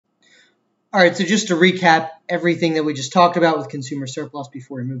All right, so just to recap everything that we just talked about with consumer surplus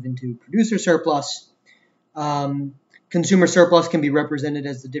before we move into producer surplus. Consumer surplus can be represented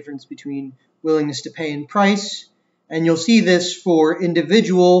as the difference between willingness to pay and price. And you'll see this for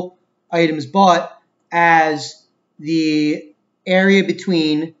individual items bought as the area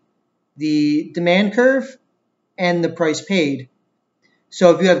between the demand curve and the price paid.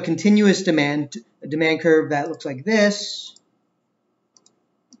 So if you have continuous demand, a demand curve that looks like this,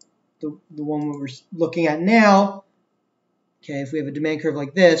 the one we're looking at now, okay, if we have a demand curve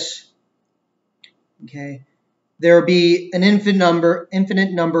like this, okay, there will be an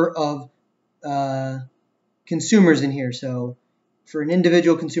infinite number of consumers in here. So for an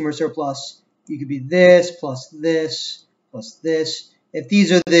individual consumer surplus, you could be this plus this plus this, if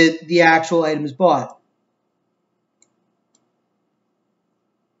these are the actual items bought,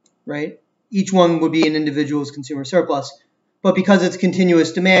 right? Each one would be an individual's consumer surplus. But because it's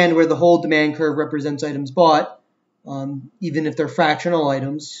continuous demand, where the whole demand curve represents items bought, even if they're fractional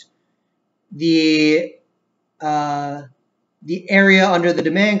items, the area under the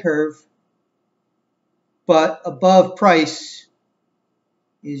demand curve, but above price,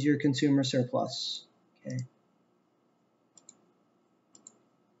 is your consumer surplus. Okay.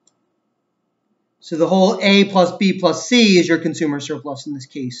 So the whole A plus B plus C is your consumer surplus in this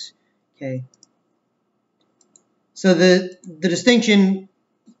case. Okay. So the distinction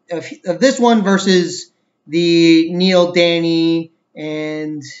of this one versus the Neil, Danny,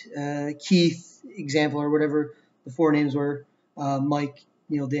 and Keith example, or whatever the four names were, Mike,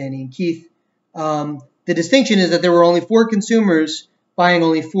 Neil, Danny, and Keith, the distinction is that there were only 4 consumers buying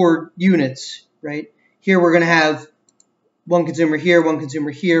only 4 units, right? Here we're going to have one consumer here, one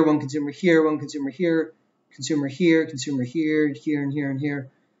consumer here, one consumer here, one consumer here, consumer here, consumer here, here, and here, and here.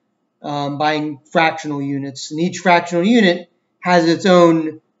 Buying fractional units, and each fractional unit has its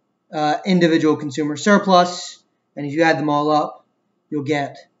own individual consumer surplus, and if you add them all up, you'll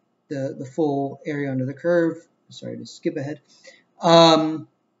get the full area under the curve. Sorry to skip ahead.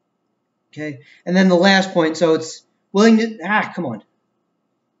 Okay, and then the last point, so it's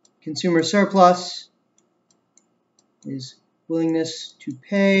consumer surplus is willingness to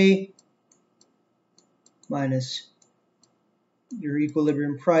pay minus your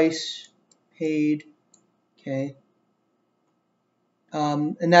equilibrium price paid, okay,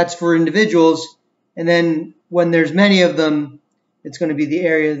 and that's for individuals. And then when there's many of them, it's going to be the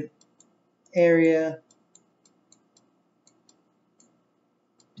area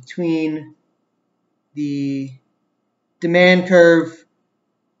between the demand curve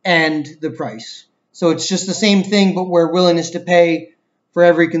and the price. So it's just the same thing, but where willingness to pay for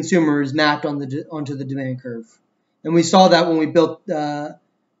every consumer is mapped onto the demand curve. And we saw that when we built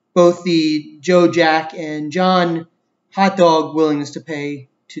both the Joe, Jack, and John hot dog willingness to pay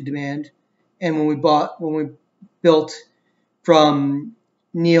to demand, and when we built from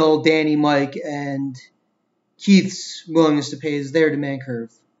Neil, Danny, Mike, and Keith's willingness to pay as their demand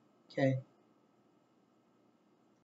curve. Okay.